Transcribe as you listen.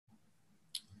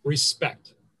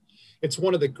Respect. It's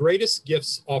one of the greatest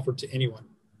gifts offered to anyone,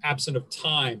 absent of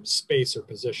time, space, or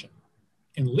position.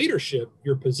 In leadership,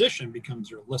 your position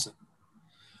becomes your listen.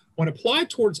 When applied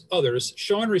towards others,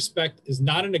 showing respect is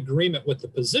not an agreement with the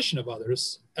position of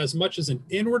others as much as an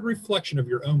inward reflection of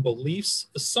your own beliefs,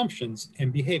 assumptions,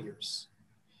 and behaviors.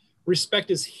 Respect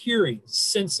is hearing,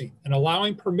 sensing, and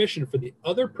allowing permission for the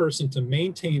other person to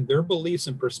maintain their beliefs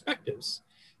and perspectives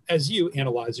as you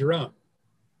analyze your own.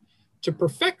 To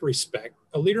perfect respect,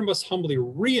 a leader must humbly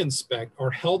re-inspect our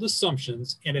held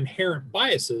assumptions and inherent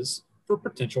biases for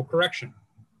potential correction.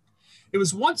 It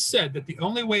was once said that the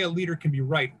only way a leader can be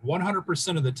right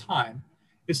 100% of the time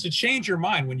is to change your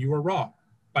mind when you are wrong,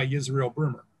 by Yisrael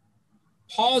Brumer.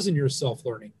 Pause in your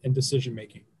self-learning and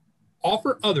decision-making.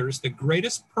 Offer others the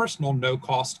greatest personal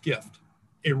no-cost gift,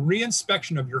 a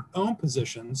re-inspection of your own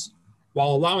positions while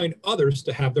allowing others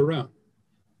to have their own.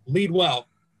 Lead well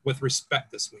with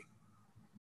respect this week.